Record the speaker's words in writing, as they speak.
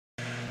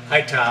Hi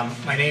Tom,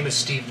 my name is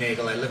Steve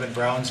Nagel. I live in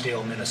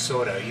Brownsdale,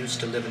 Minnesota. I used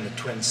to live in the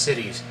Twin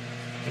Cities.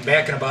 And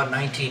back in about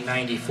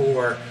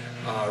 1994,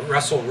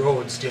 Russell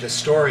Rhodes did a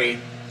story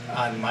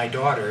on my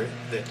daughter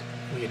that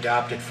we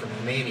adopted from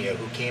Romania,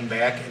 who came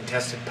back and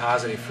tested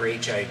positive for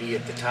HIV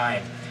at the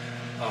time.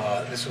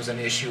 This was an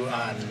issue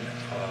on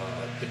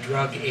the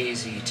drug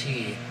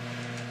AZT.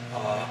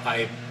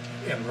 I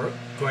am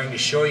going to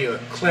show you a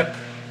clip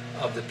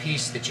of the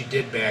piece that you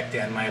did back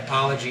then. My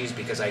apologies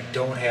because I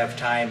don't have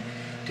time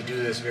to do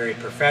this very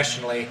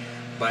professionally,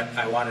 but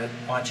I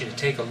want you to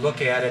take a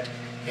look at it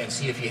and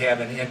see if you have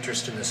an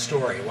interest in the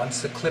story.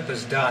 Once the clip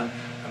is done,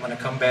 I'm going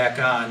to come back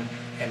on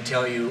and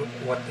tell you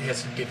what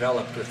has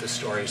developed with the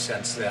story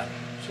since then.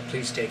 So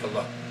please take a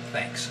look.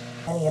 Thanks.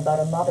 About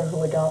a mother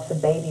who adopts a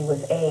baby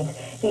with AIDS.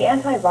 The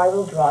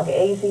antiviral drug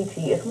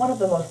AZT is one of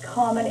the most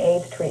common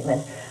AIDS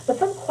treatments, but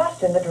some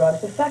question the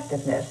drug's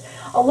effectiveness.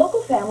 A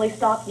local family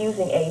stopped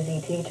using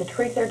AZT to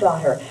treat their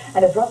daughter,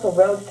 and as Russell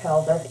Rhodes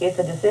tells us, it's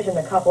a decision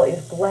the couple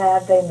is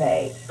glad they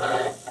made.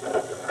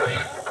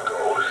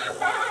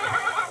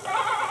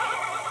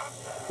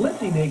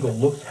 Lindsey Nagel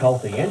looks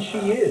healthy, and she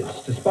is,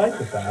 despite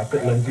the fact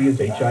that Lindsey is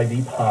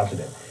HIV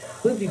positive.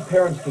 Lindsey's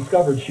parents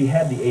discovered she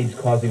had the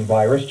AIDS-causing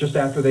virus just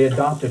after they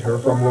adopted her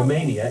from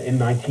Romania in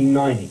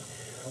 1990.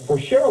 For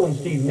Cheryl and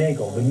Steve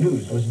Nagel, the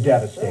news was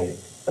devastating.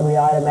 We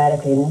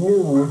automatically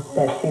knew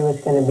that she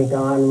was going to be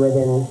gone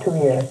within 2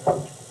 years.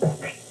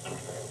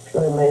 So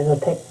we may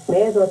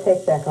as well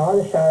take back all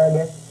the shower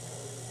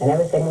gifts and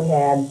everything we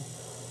had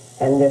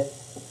and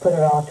just put it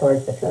all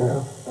towards the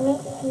funeral.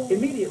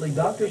 Immediately,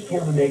 doctors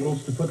told the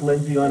Nagels to put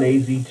Lindsey on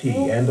AZT,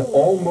 and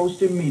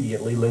almost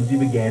immediately, Lindsey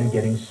began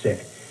getting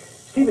sick.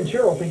 Steve and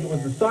Cheryl think it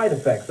was the side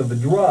effects of the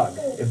drug.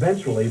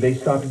 Eventually, they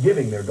stopped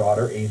giving their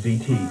daughter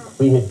AZT.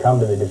 We had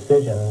come to the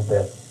decision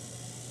that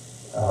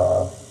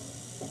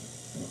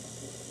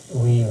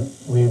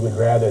we would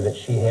rather that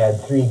she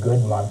had 3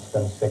 good months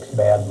than 6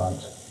 bad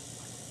months.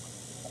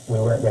 We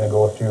weren't going to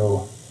go through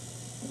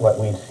what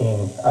we've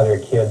seen other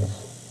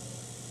kids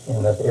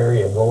in this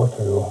area go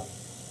through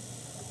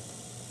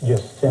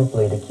just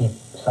simply to keep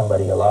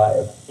somebody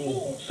alive.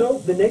 So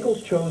the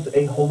Nagels chose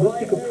a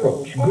holistic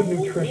approach, good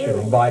nutrition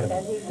and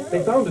vitamins.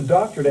 They found a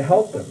doctor to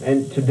help them,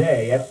 and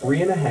today, at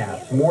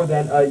 3.5, more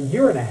than a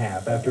year and a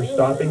half after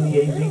stopping the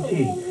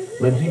AZT,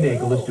 Lindsey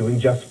Nagel is doing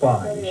just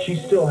fine. She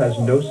still has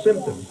no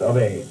symptoms of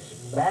AIDS.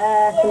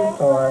 Back and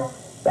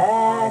forth,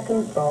 back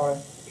and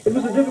forth. It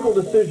was a difficult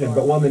decision,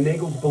 but one the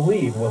Nagels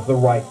believe was the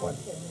right one.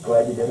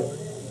 Glad you did it?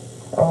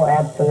 Oh,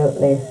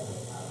 absolutely.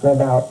 No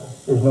doubt.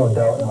 There's no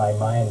doubt in my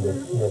mind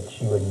that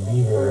she wouldn't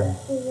be here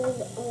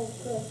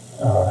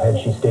had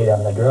she stayed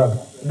on the drug.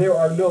 There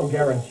are no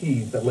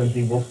guarantees that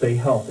Lindsey will stay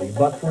healthy,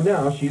 but for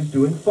now she's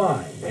doing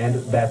fine, and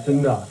that's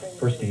enough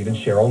for Steve and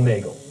Cheryl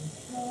Nagel.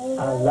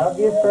 I love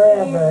you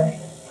forever.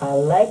 I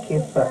like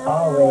you for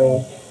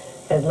always.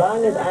 As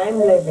long as I'm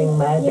living,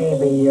 my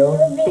baby, you'll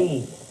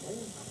see.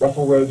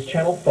 Russell Rhodes,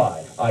 Channel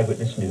 5,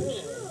 Eyewitness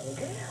News.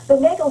 The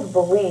Nagels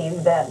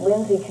believe that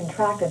Lindsey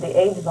contracted the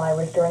AIDS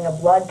virus during a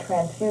blood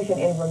transfusion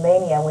in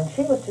Romania when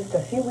she was just a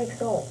few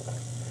weeks old.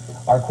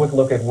 Our quick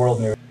look at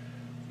world news.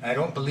 I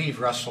don't believe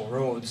Russell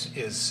Rhodes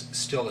is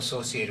still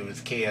associated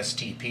with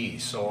KSTP,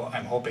 so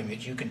I'm hoping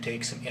that you can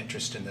take some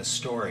interest in this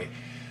story.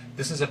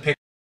 This is a picture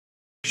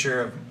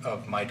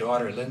of my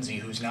daughter Lindsey,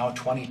 who's now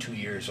 22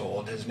 years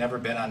old, has never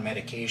been on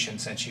medication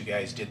since you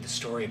guys did the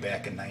story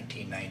back in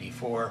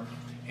 1994,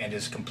 and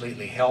is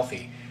completely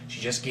healthy. She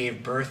just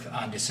gave birth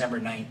on December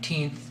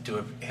 19th to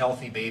a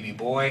healthy baby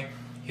boy.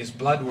 His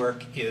blood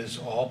work is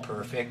all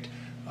perfect.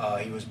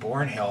 He was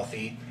born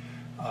healthy.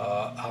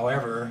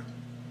 However,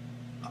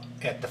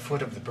 at the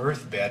foot of the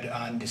birth bed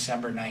on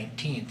December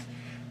 19th,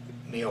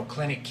 Mayo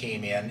Clinic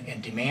came in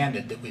and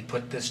demanded that we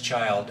put this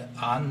child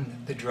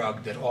on the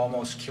drug that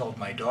almost killed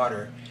my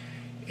daughter,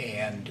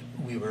 and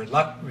we were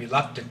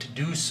reluctant to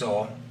do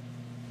so.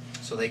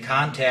 So they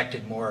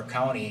contacted Moore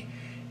County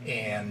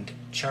and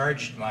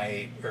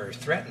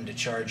threatened to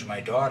charge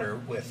my daughter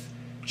with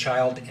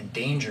child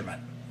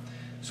endangerment.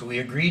 So we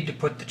agreed to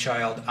put the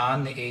child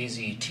on the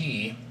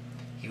AZT.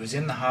 He was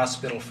in the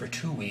hospital for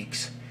 2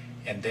 weeks,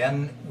 and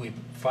then we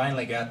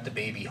finally got the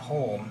baby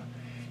home,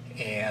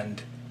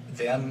 and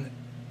then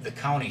the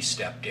county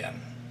stepped in.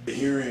 The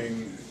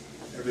hearing,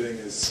 everything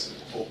is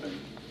open.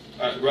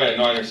 Right,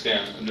 no, I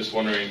understand. I'm just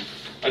wondering,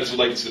 I just would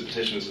like to see the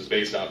petition this is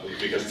based off of,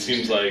 because it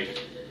seems like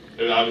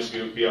it would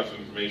obviously be off of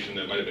information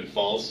that might have been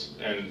false,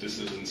 and this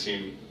doesn't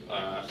seem,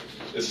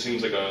 this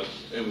seems like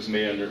it was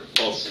made under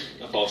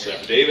a false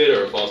affidavit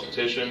or a false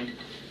petition.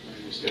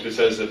 If it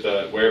says that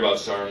the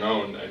whereabouts are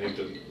unknown, I think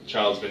the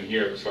child's been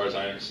here as far as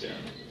I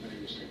understand.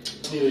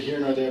 It's neither here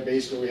nor there.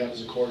 Basically, what we have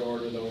is a court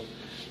order, though,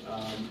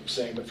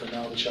 saying that for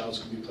now the child's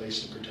going to be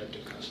placed in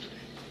protective custody.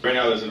 Right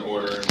now there's an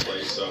order in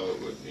place, so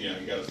you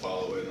got to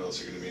follow it, or else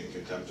you're going to be in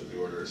contempt of the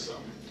order. So.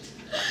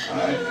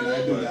 And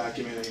I've been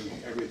documenting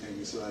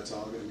everything, so that's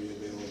all going to be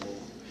available.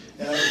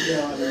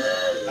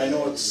 And I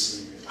know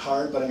it's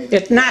hard, but I mean...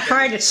 It's not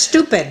hard, it's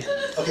stupid.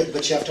 Okay,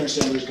 but you have to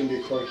understand there's going to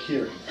be a court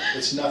hearing.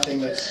 It's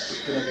nothing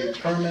that's going to be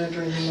permanent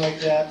or anything like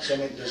that. So I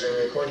mean, there's going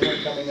to be a court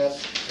hearing coming up,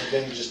 and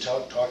then you just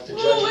talk to the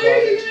judge about it. What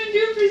are you going to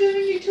do for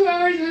 72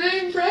 hours when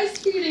I'm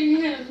breastfeeding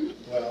him?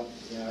 Well,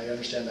 yeah, I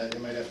understand that. You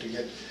might have to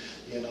get,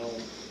 you know,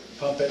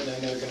 pump it, and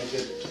then they're going to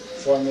get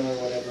formula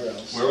or whatever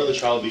else. Where will the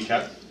child be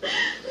kept?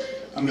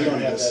 I'm going to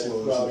have that.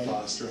 Well,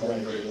 foster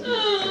home, but it'll be a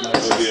It'll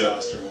licensed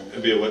foster home.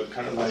 It'll be a what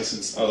kind of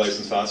Licensed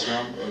licensed foster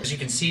home? As you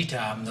can see,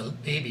 Tom, the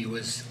baby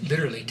was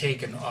literally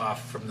taken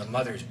off from the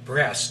mother's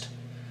breast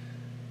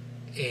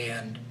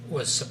and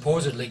was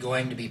supposedly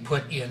going to be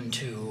put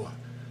into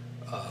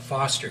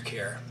foster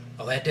care.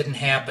 Well, that didn't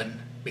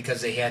happen because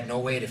they had no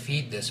way to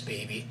feed this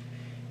baby,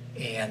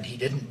 and he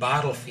didn't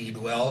bottle feed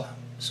well,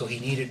 so he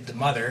needed the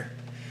mother.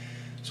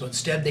 So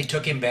instead they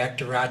took him back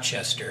to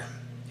Rochester,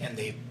 and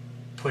they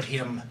put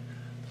him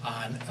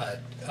on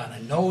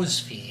a nose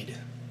feed,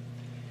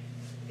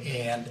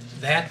 and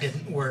that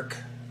didn't work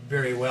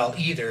very well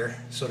either.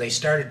 So they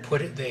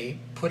put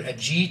a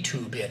G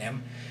tube in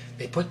him.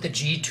 They put the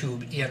G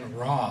tube in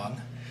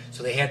wrong,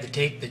 so they had to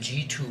take the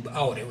G tube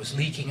out. It was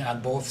leaking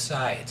on both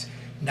sides.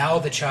 Now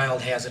the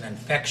child has an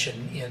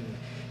infection in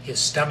his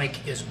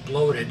stomach, is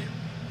bloated.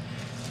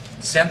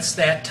 Since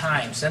that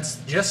time, since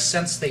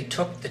they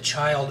took the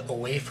child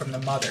away from the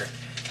mother,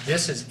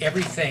 this is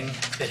everything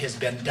that has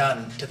been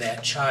done to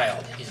that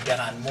child. He's been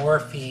on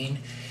morphine,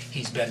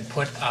 he's been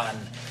put on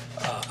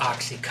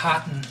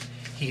Oxycontin,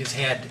 he has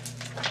had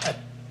a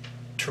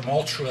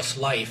tumultuous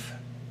life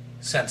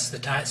since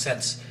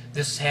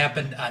this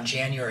happened on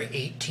January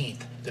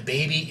 18th. The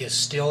baby is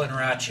still in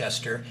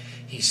Rochester.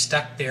 He's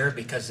stuck there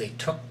because they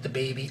took the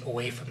baby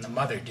away from the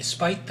mother,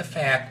 despite the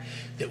fact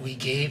that we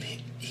gave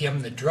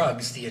him the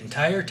drugs the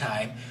entire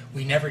time.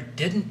 We never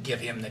didn't give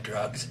him the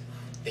drugs.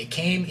 They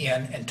came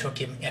in and took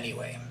him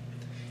anyway.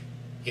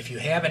 If you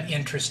have an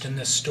interest in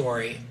this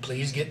story,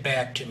 please get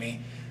back to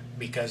me,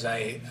 because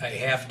I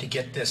have to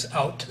get this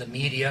out to the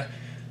media.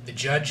 The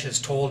judge has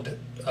told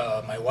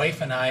my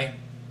wife and I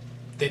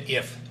that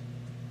if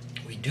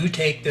we do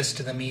take this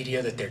to the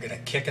media, that they're going to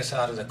kick us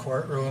out of the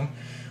courtroom.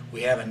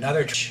 We have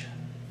another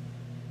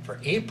for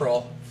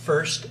April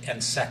 1st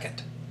and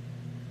 2nd.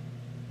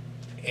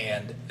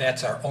 And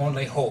that's our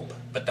only hope.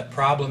 But the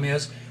problem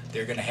is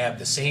they're going to have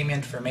the same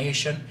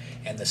information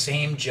and the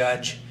same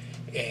judge,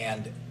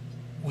 and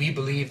we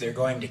believe they're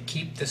going to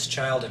keep this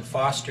child in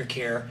foster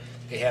care.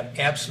 They have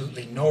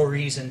absolutely no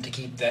reason to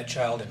keep that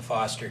child in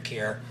foster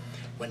care.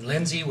 When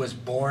Lindsey was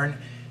born,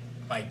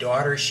 my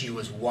daughter, she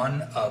was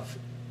one of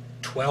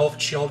 12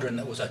 children,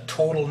 that was a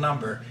total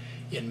number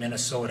in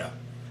Minnesota,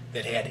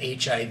 that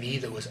had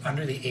HIV, that was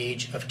under the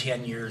age of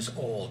 10 years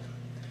old.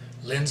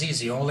 Lindsey's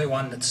the only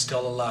one that's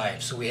still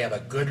alive, so we have a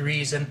good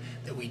reason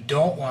that we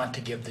don't want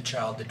to give the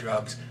child the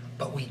drugs,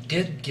 but we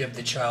did give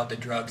the child the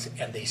drugs,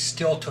 and they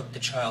still took the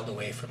child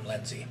away from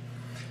Lindsey.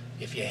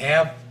 If you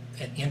have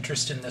an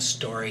interest in this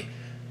story,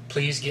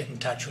 please get in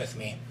touch with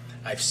me.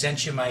 I've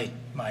sent you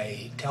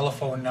my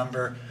telephone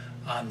number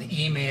on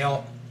the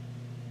email.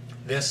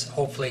 This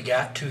hopefully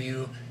got to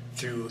you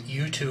through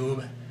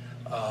YouTube.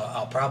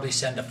 I'll probably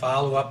send a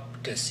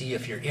follow-up to see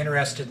if you're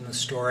interested in the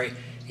story.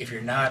 If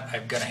you're not,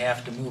 I'm going to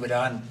have to move it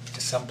on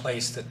to some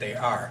place that they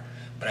are.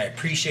 But I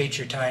appreciate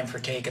your time for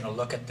taking a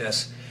look at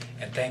this,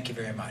 and thank you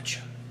very much.